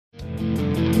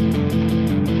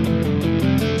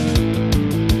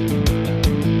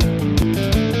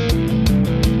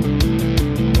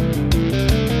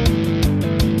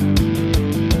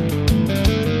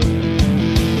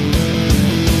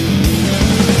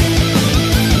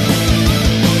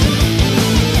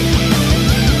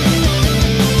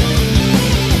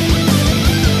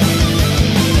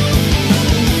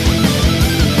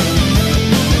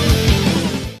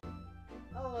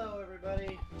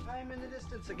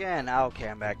again. Okay,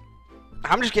 I'm back.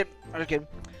 I'm just kidding.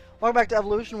 Welcome back to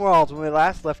Evolution Worlds. When we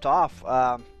last left off,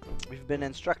 we've been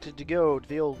instructed to go to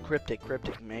the old cryptic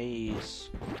maze.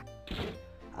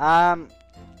 The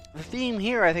theme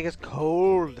here, I think, is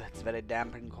cold. It's very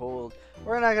damp and cold.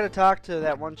 We're not going to talk to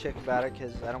that one chick about it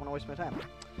because I don't want to waste my time.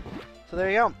 So there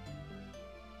you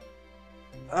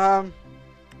go.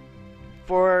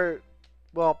 Before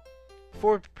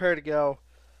we prepare to go,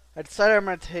 I decided I'm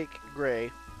going to take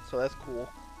Gray, so that's cool.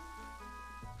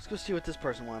 Let's go see what this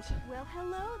person wants. Well,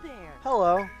 hello there.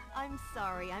 Hello. I'm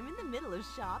sorry, I'm in the middle of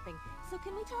shopping, so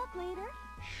can we talk later?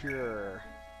 Sure.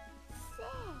 Say,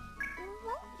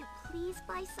 won't you please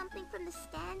buy something from the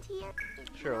stand here?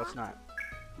 Sure, let's not.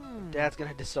 Dad's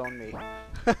gonna disown me.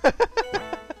 It's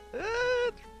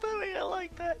funny, I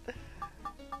like that.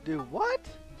 Do what?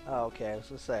 Oh, okay, I was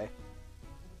gonna say.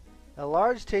 A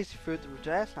large tasty fruit,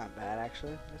 that's not bad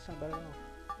actually. That's not bad at all.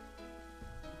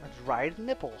 A dried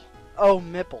nipple. Oh,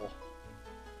 nipple.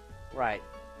 Right.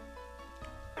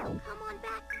 Come on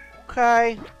back.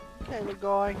 Okay. Okay, little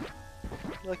guy.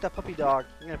 You like that puppy dog.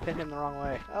 I'm gonna pin him the wrong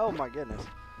way. Oh my goodness.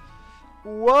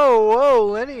 Whoa,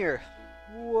 linear.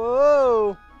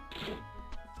 Whoa.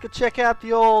 Let's go check out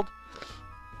the old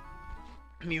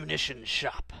munition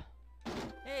shop.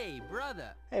 Hey,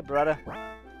 brother. Hey, brother.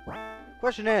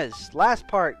 Question is, last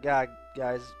part, guys,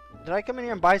 did I come in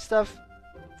here and buy stuff?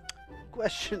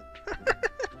 Question.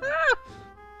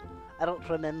 I don't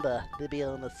remember, to be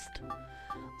honest.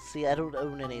 See, I don't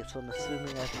own any, so I'm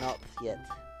assuming I've not yet.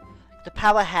 The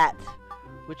power hat,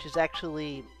 which is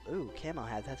actually... Ooh, camo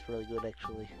hat, that's really good,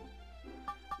 actually.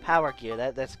 Power gear,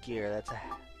 that's gear, that's a...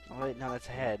 Oh, wait, no, that's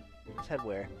a head. It's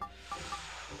headwear.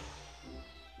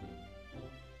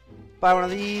 Buy one of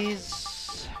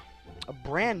these. A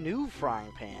brand new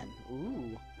frying pan.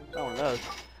 Ooh, got one of those.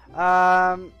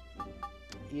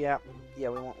 Yeah, we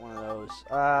want one of those.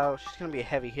 She's gonna be a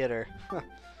heavy hitter. Let's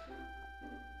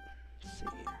see.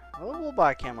 Well, we'll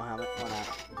buy a camo helmet. Why not?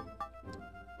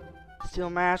 Steel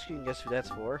mask. You can guess who that's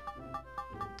for.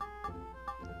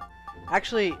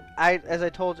 Actually, as I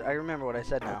told you, I remember what I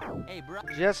said now. Hey, bro.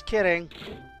 Just kidding.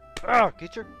 Ugh,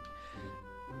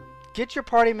 get your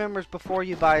party members before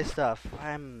you buy stuff.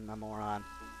 I'm a moron.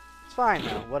 It's fine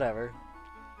though. Whatever.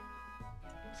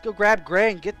 Let's go grab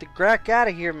Gray and get the grack out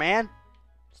of here, man.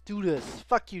 Let's do this.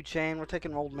 Fuck you, Chain. We're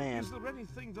taking old man. Is there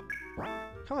anything that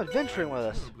Come adventuring with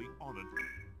us. terribly honored?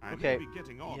 I Okay. may be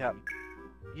getting on. Yep.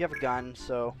 You have a gun,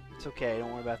 so it's okay.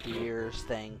 Don't worry about the ears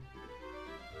thing.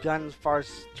 Gun far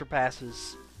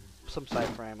surpasses some side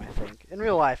frame, I think. In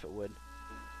real life, it would.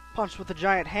 Punched with a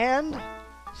giant hand.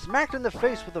 Smacked in the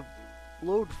face with a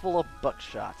load full of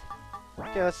buckshot.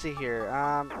 Okay, let's see here.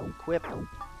 Equip.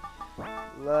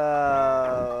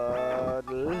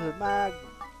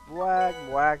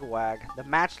 Wag. The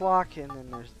matchlock, and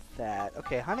then there's that.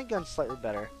 Okay, hunting gun's slightly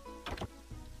better.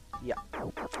 Yeah.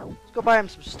 Let's go buy him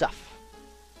some stuff.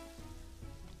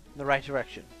 In the right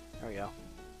direction. There we go.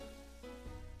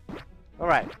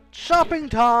 Alright, shopping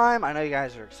time! I know you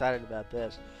guys are excited about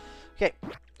this. Okay,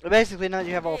 basically now that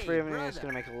you have all three of them, it's going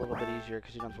to make it a little bit easier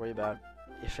because you don't have to worry about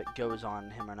if it goes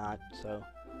on him or not. So,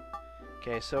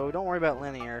 okay, so don't worry about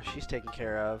Linear. She's taken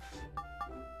care of.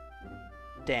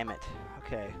 Damn it.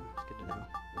 Okay, that's good to know.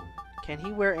 Can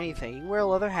he wear anything? He can wear a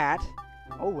leather hat.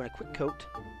 Oh, and a quick coat.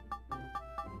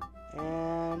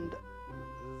 And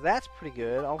that's pretty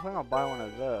good. I think I'll buy one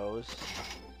of those.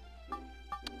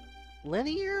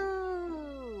 Linear?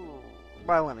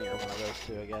 Buy Linear one of those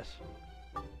too, I guess.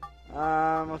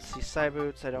 Let's see. Side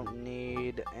boots I don't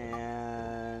need.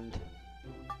 And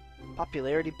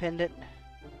popularity pendant.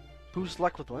 Boost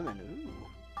luck with women. Ooh.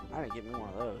 I didn't get me one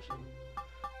of those.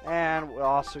 And we'll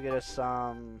also get us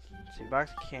some... Let's see,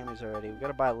 box of camis already. We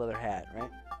gotta buy a leather hat,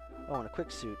 right? Oh, and a quick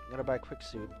suit. Gotta buy a quick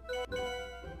suit.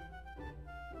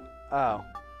 Oh.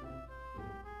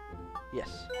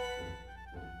 Yes.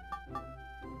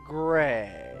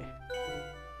 Gray.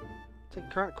 Take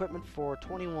current equipment for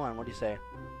 21. What do you say?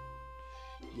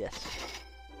 Yes.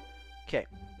 Okay.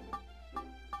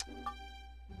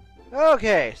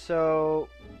 Okay, so...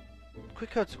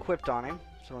 Quick coat's equipped on him.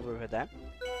 Someone's already had that.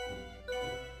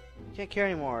 Can't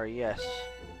carry anymore. Yes.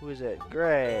 Who is it?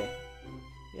 Gray.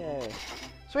 Yay.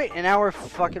 Sweet, and now we're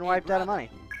fucking wiped out of money.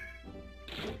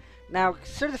 Now,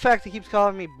 consider the fact that he keeps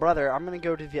calling me brother. I'm gonna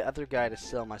go to the other guy to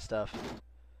sell my stuff.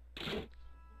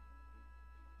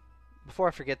 Before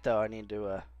I forget, though, I need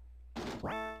to,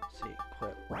 let's see,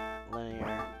 equip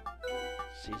Linear,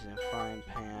 seasoning frying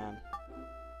pan,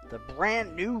 the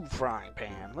brand new frying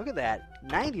pan. Look at that,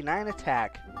 99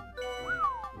 attack,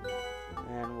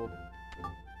 and we'll,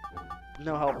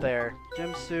 no help there.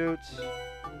 Gym suits, there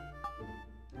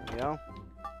we go.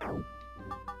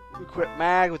 Equip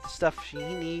Mag with the stuff he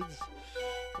needs.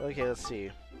 Okay, let's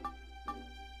see.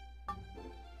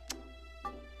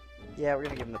 Yeah, we're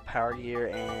gonna give him the power gear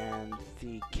and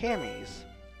the camis.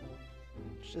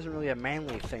 Which isn't really a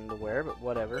manly thing to wear, but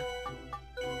whatever.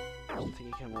 I don't think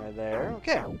you can wear there.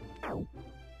 Okay.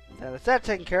 Now that's that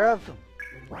taken care of.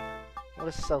 Let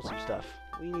us sell some stuff.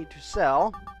 We need to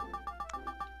sell.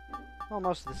 Well,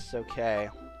 most of this is okay.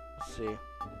 Let's see.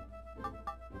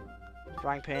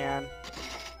 Frying pan,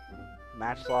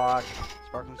 matchlock,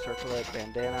 sparkling circlet,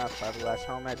 bandana, fiberglass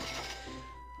helmet.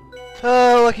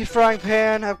 Oh, lucky frying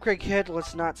pan, upgrade kit.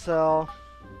 Let's not sell.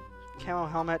 Camo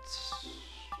helmets.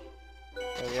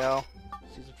 There we go.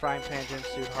 Season frying pan, gym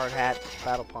suit, hard hat,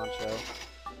 battle poncho,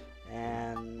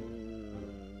 and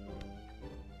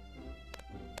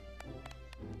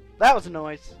that was a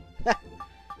noise.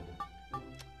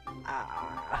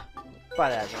 Buy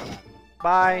that.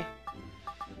 Buy.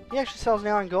 He actually sells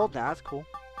now in gold now. That's cool.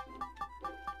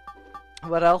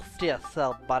 What else do you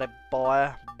sell, buddy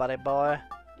boy? Buddy boy.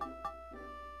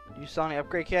 Do you sell any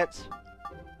upgrade kits?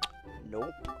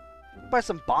 Nope. Buy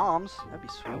some bombs. That'd be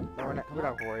sweet. We're not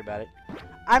gonna worry about it.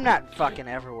 I'm not fucking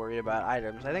ever worried about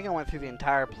items. I think I went through the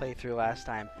entire playthrough last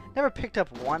time. Never picked up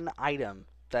one item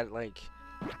that, like,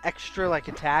 extra, like,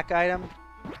 attack item.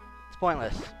 It's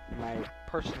pointless, in my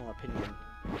personal opinion.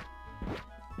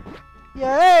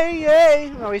 Yay,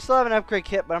 yay! Well, we still have an upgrade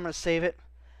kit, but I'm gonna save it.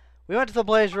 We went to the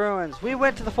Blaze Ruins. We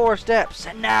went to the 4 steps.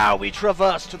 And now we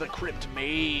traverse to the Crypt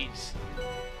Maze.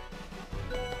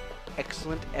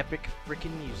 Excellent, epic,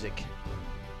 freaking music.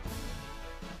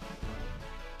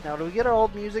 Now, do we get our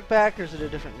old music back, or is it a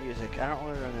different music? I don't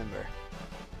really remember.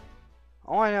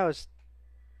 All I know is...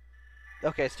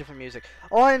 Okay, it's different music.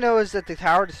 All I know is that the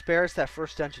Tower of Despair is that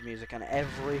first dungeon music on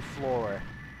every floor.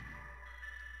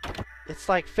 It's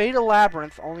like Fatal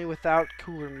Labyrinth, only without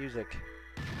cooler music.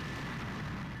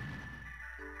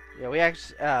 Yeah, we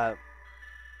actually...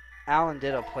 Alan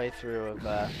did a playthrough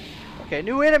of... Okay,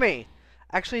 new enemy!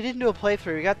 Actually, didn't do a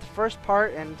playthrough. We got the first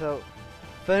part and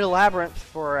Fatal Labyrinth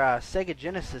for Sega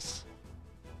Genesis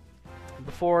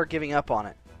before giving up on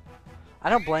it. I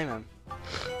don't blame him.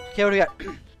 Okay, what do we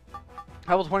got?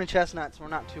 Level 20 chestnuts. We're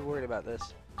not too worried about this.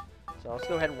 So let's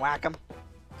go ahead and whack them.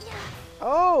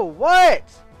 Oh, what?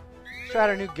 Let's try out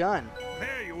our new gun.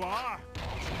 There you are.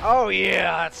 Oh,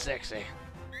 yeah, that's sexy.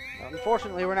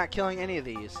 Unfortunately, we're not killing any of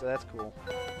these, so that's cool.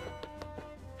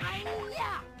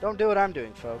 Don't do what I'm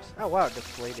doing, folks. Oh, wow, it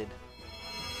deflated.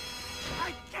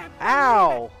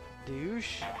 Ow!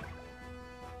 Douche.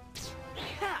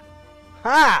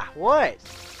 Ha! What?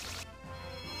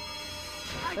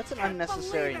 That's an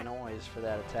unnecessary noise for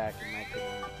that attack, in my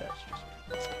opinion. That's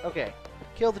just... Okay.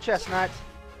 Kill the chestnut.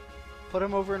 Put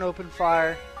him over an open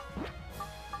fire.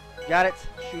 Got it.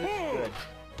 Shoot it. Good.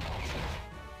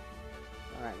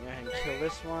 Alright, go ahead and kill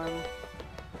this one.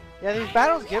 Yeah, these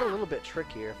battles get a little bit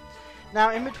trickier.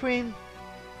 Now, in between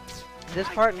this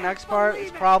part and next part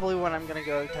is probably when I'm going to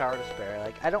go to Tower of Despair.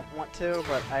 Like, I don't want to,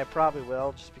 but I probably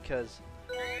will, just because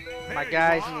my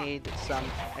guys need some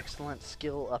excellent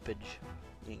skill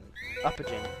uppaging.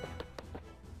 Uppaging,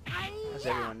 as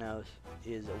everyone knows,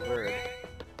 is a word.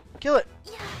 Kill it!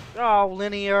 Oh,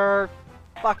 linear.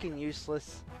 Fucking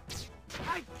useless.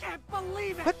 I can't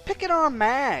believe it! Quit picking on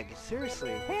Mag!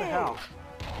 Seriously, what the hell?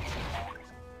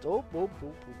 Oh,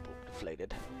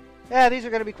 deflated. Yeah, these are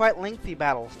going to be quite lengthy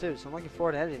battles, too, so I'm looking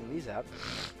forward to editing these out.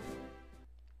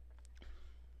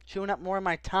 Chewing up more of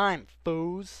my time,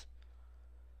 foos.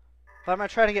 But I'm going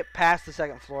to try to get past the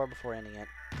second floor before ending it.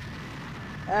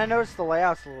 And I noticed the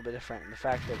layout's a little bit different in the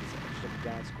fact that it's just a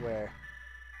giant square.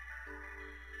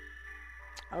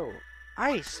 Oh,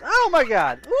 ice! Oh my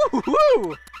god!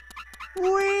 Woo-hoo-hoo!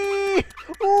 Wee!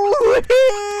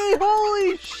 Wee!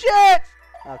 Holy shit!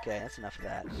 Okay, that's enough of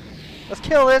that. Let's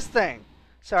kill this thing!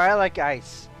 Sorry, I like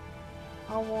ice.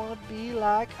 I wanna be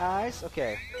like ice.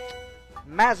 Okay.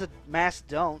 Mass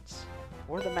don'ts.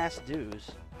 Or the mass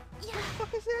do's. What the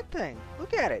fuck is that thing?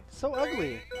 Look at it. It's so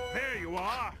ugly. There you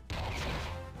are.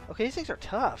 Okay, these things are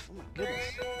tough. Oh my goodness.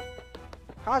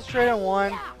 Concentrate on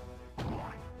one.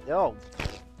 Oh.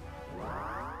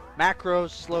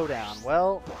 Macros slowdown.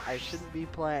 Well, I shouldn't be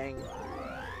playing.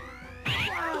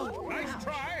 Nice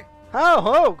try.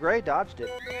 Oh, Gray dodged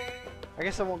it. I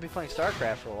guess I won't be playing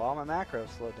StarCraft for a while. My macros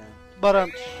slowed down. But,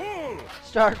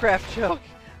 StarCraft joke.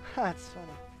 That's funny.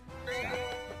 It's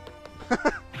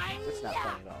not. It's not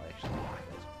funny at all, actually.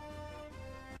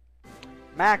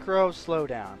 Macro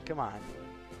slowdown. Come on.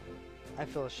 I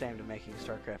feel ashamed of making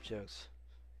StarCraft jokes.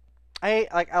 I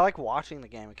like watching the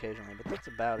game occasionally, but that's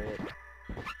about it.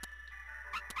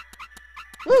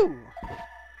 Woo!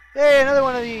 Hey, another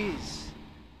one of these.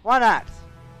 Why not?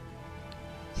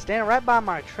 Standing right by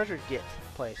my treasure get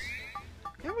place.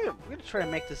 We're gonna try to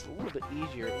make this a little bit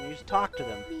easier and you just talk to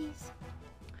them. Please.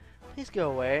 Please go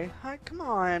away. Hi, come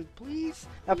on, please.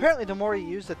 Now, apparently, the more you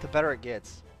use it, the better it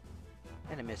gets.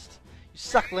 And it missed. You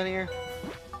suck, Linear.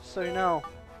 So you know.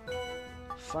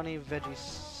 Funny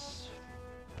veggies.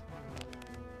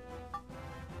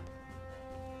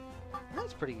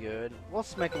 That's pretty good.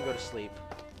 Let's make him go to sleep.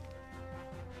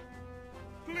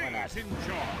 Why not? Please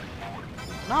enjoy.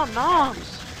 Nom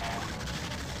noms!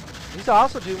 These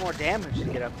also do more damage to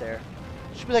get up there.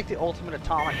 It should be like the ultimate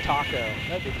atomic taco.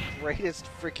 That'd be the greatest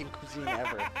freaking cuisine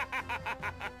ever.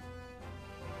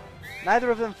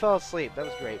 Neither of them fell asleep. That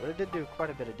was great, but it did do quite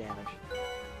a bit of damage.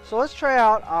 So let's try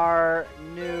out our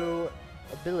new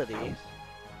ability.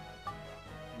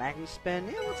 Magni spin.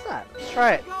 Yeah, what's that? Let's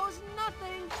try it. Goes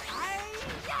nothing.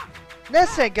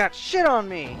 This ain't got shit on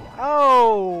me.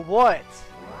 Oh, what?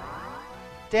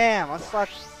 Damn, let's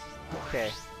slash. Okay.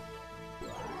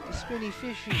 The spinny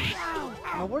fishies.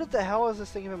 Now, what the hell is this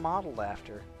thing even modeled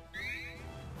after?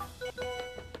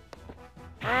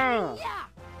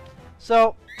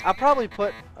 So, I'll probably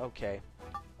put. Okay.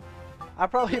 I'll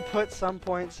probably put some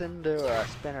points into a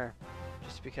spinner.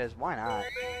 Just because, why not?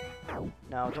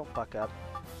 No, don't fuck up.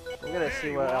 We're gonna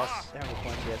see what else, how many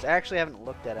points he has. I actually haven't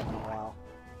looked at him in a while.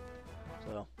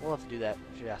 So, we'll have to do that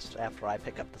just after I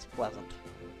pick up this pleasant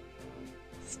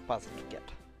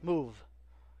gift. Move.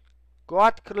 Go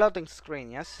out to the loading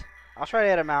screen, yes? I'll try to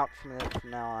add him out from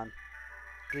now on.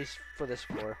 At least for this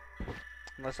floor.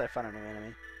 Unless I find a new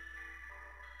enemy.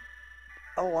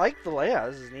 I like the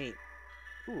layout. This is neat.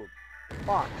 Ooh, a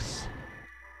box.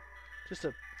 Just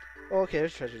a... Oh, okay,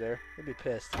 there's treasure there. You'll be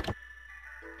pissed.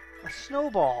 A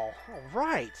snowball.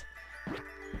 Alright.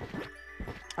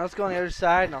 Let's go on the other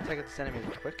side, and I'll take out this enemy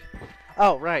real quick.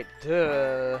 Oh, right.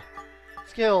 Duh.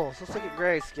 Skills. Let's look at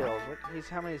Gray's skills.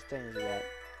 How many things he got?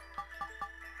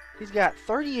 He's got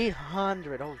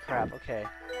 3,800. Holy crap. Okay.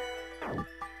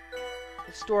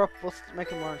 Let's make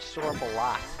him learn store up a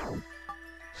lot.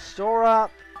 Store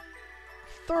up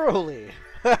thoroughly.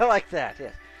 I like that,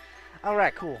 yes.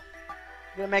 Alright, cool.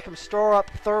 We're gonna make him store up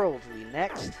thoroughly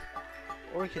next.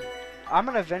 Or we could... I'm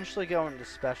gonna eventually go into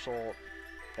special...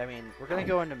 I mean, we're gonna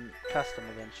go into custom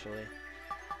eventually.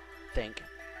 Think.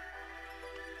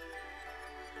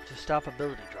 To stop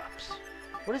ability drops.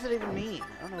 What does it even mean?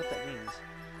 I don't know what that means.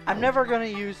 I'm never gonna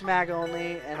use mag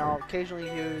only, and I'll occasionally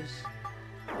use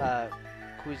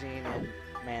cuisine and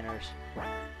manners.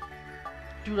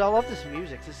 Dude, I love this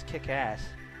music. This is kick-ass.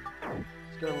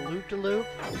 Let's go to loop-de-loop.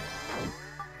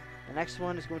 The next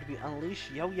one is going to be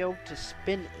unleash yo-yo to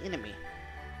spin enemy.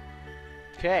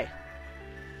 Okay.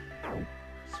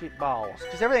 Sweet balls.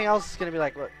 Because everything else is going to be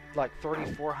like, what, like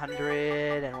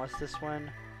 3,400, and what's this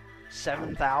one?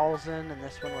 7,000, and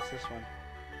this one, what's this one?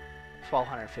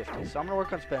 1,250. So I'm going to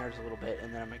work on spinners a little bit,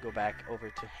 and then I'm going to go back over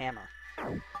to hammer.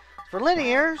 For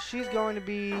Linear, she's going to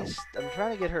be... I'm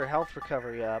trying to get her health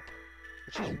recovery up.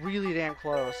 But she's really damn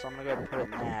close, so I'm going to go ahead and put it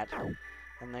in that.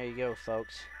 And there you go,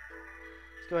 folks.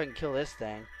 Let's go ahead and kill this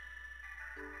thing.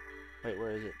 Wait,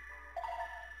 where is it?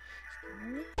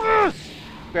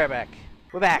 Grab back.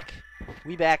 We're back.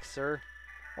 We back, sir.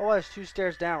 Oh, there's 2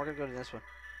 stairs down. We're going to go to this one.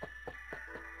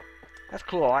 That's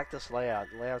cool. I like this layout.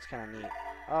 The layout's kind of neat.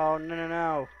 Oh, no, no,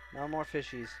 no. No more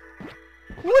fishies.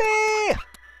 Whee!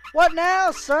 What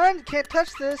now, son? Can't touch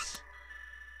this.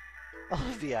 I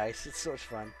love the ice. It's so much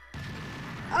fun.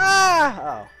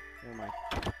 Ah! Oh, never mind.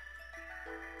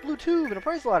 Blue tube and a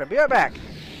price ladder. Be right back.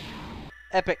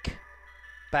 Epic.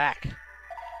 Back.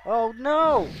 Oh,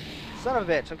 no! Son of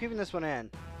a bitch. I'm keeping this one in.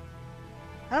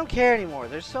 I don't care anymore.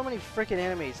 There's so many freaking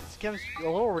enemies. It's getting a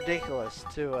little ridiculous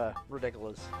to,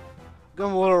 ridiculous.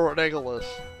 Getting a little ridiculous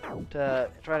to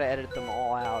try to edit them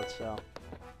all out, so.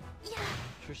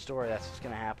 True story, that's what's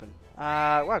gonna happen.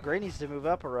 Wow, Gray needs to move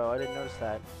up a row. I didn't notice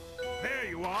that. There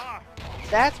you are.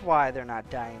 That's why they're not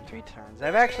dying in 3 turns.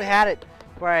 I've actually had it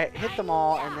where I hit them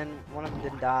all and then one of them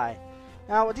didn't die.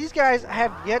 Now, with these guys, I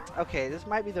have yet... Okay, this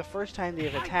might be the first time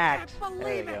they've attacked.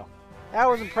 There you go. That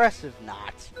was impressive.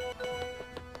 Not.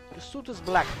 The suit is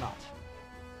black, not.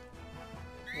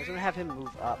 I was gonna have him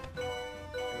move up. There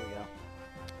we go.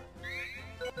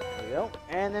 There we go.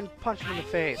 And then punch him in the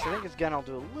face. I think his gun will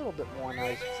do a little bit more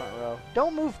nice front row.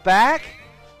 Don't move back!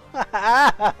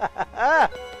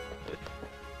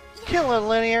 Kill it,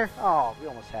 Linear! Oh, we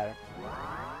almost had her.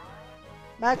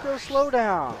 Macro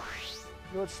slowdown.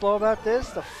 You know what's slow about this?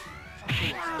 The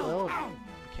fucking explode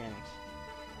mechanics.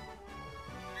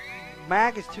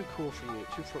 Mag is too cool for you.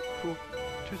 Too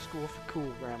cool for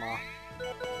cool, Grandma.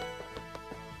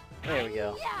 There we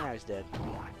go. Now he's dead.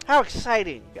 How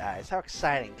exciting, guys. How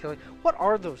exciting. What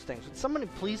are those things? Would somebody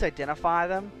please identify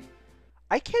them?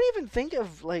 I can't even think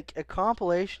of, like, a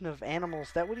compilation of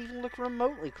animals that would even look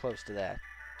remotely close to that.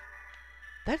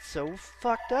 That's so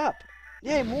fucked up.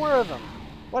 Yay, more of them.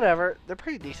 Whatever. They're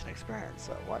pretty decent experience,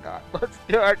 so why not? Let's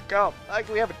do it. Go. Like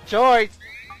we have a choice.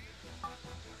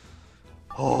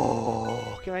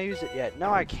 Oh, can I use it yet?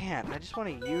 No, I can't. I just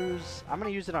want to use... I'm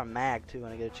going to use it on Mag, too,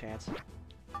 when I get a chance.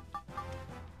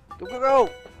 Go, go, go!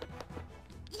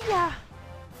 Yeah!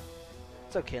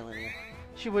 It's okay, Linear.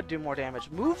 She would do more damage.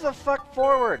 Move the fuck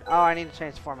forward! Oh, I need to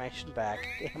change the formation back.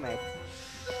 Damn it.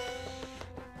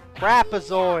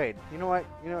 Crapazoid! You know what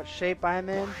shape I'm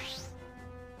in?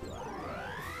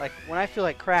 Like, when I feel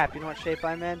like crap, you know what shape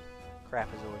I'm in?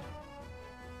 Crapazoid.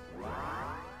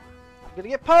 I'm gonna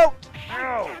get poked!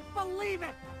 I can't believe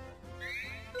it!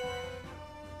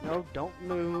 No, don't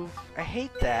move. I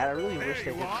hate that. I really wish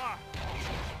they There you could. are.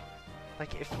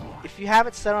 Like, if you have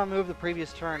it set on move the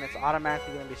previous turn, it's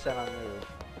automatically going to be set on move.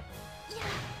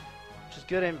 Which is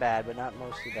good and bad, but not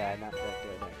mostly bad. Not that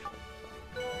good,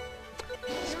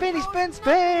 actually. Spinny spin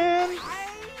spin!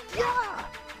 Yeah!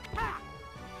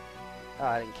 Oh,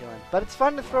 I didn't kill him. But it's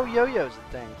fun to throw yo-yos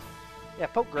at things. Yeah,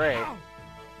 poke Gray.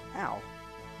 Ow.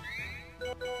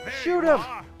 There Shoot you him!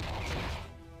 are.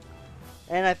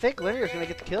 And I think Linear's going to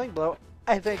get the killing blow.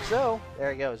 I think so.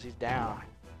 There he goes. He's down.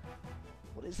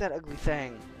 What is that ugly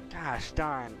thing? Gosh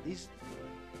darn. These...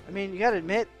 I mean, you gotta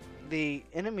admit, the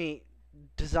enemy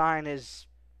design is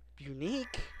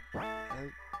unique.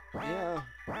 Yeah.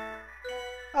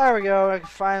 There we go. I can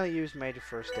finally use Major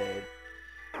First Aid.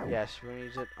 Yes, we're gonna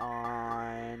use it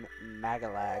on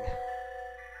Magalag.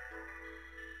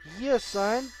 Yeah,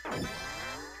 son!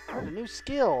 Got a new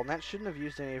skill, and that shouldn't have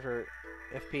used any of her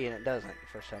FP, and it doesn't the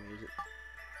first time you use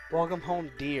it. Welcome home,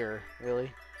 dear.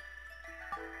 Really?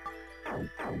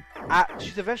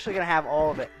 She's eventually gonna have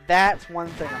all of it. That's one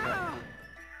thing I'm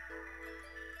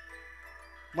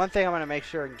gonna make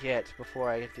sure and get before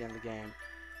I get to the end of the game.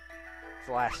 It's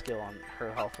the last skill on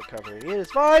her health recovery. It is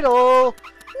vital!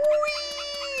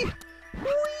 Whee!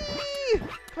 Whee!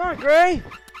 Come on, Gray!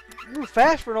 You move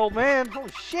fast for an old man.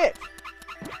 Holy shit!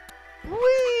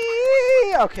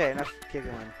 Whee! Okay, enough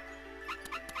giggling.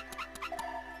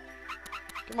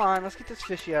 Come on, let's get this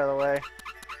fishy out of the way.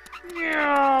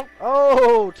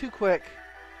 Oh, too quick.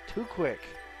 Too quick.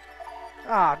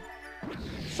 Ah,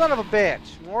 son of a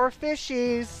bitch. More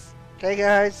fishies. Okay,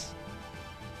 guys.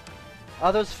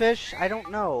 Are those fish? I don't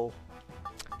know.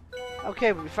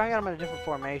 Okay, but we finally got them in a different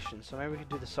formation, so maybe we can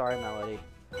do the sorry melody.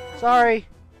 Sorry.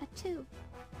 A 2.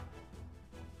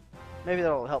 Maybe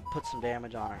that'll help put some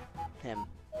damage on her. Him.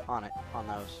 On it. On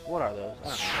those. What are those?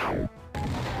 I don't know.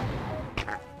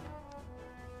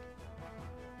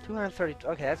 230.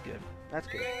 Okay, that's good. That's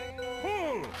good.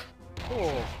 Pull.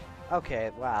 Cool.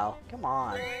 Okay, wow. Come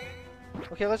on.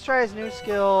 Okay, let's try his new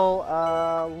skill,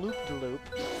 Loop the Loop.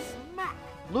 Smack!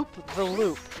 Loop the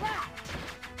Loop.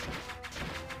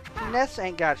 Ness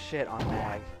ain't got shit on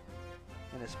Mag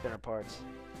and his spinner parts.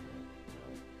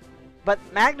 But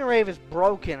Magnarave is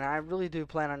broken, and I really do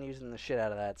plan on using the shit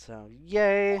out of that, so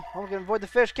yay. I'm gonna avoid the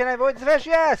fish. Can I avoid the fish?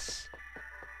 Yes!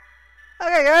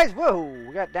 Okay, guys. Whoa,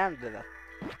 we got down to the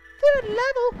 3rd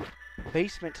level.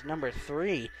 Basement number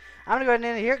 3. I'm gonna go ahead and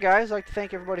end it here, guys. I'd like to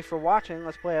thank everybody for watching.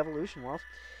 Let's play Evolution Worlds.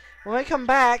 When we come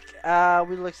back,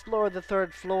 we'll explore the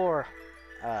 3rd floor.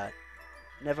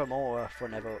 Nevermore for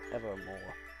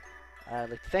evermore. I'd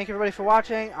like to thank everybody for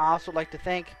watching. I also like to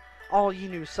thank all you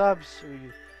new subs.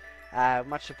 Who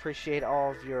much appreciate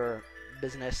all of your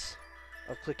business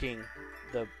of clicking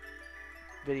the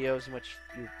videos in which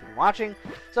you've been watching.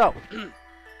 So,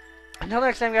 until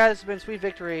next time, guys, it's been Sweet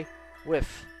Victory with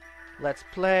Let's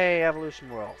Play Evolution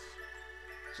Worlds.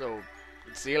 So,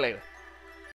 see you later.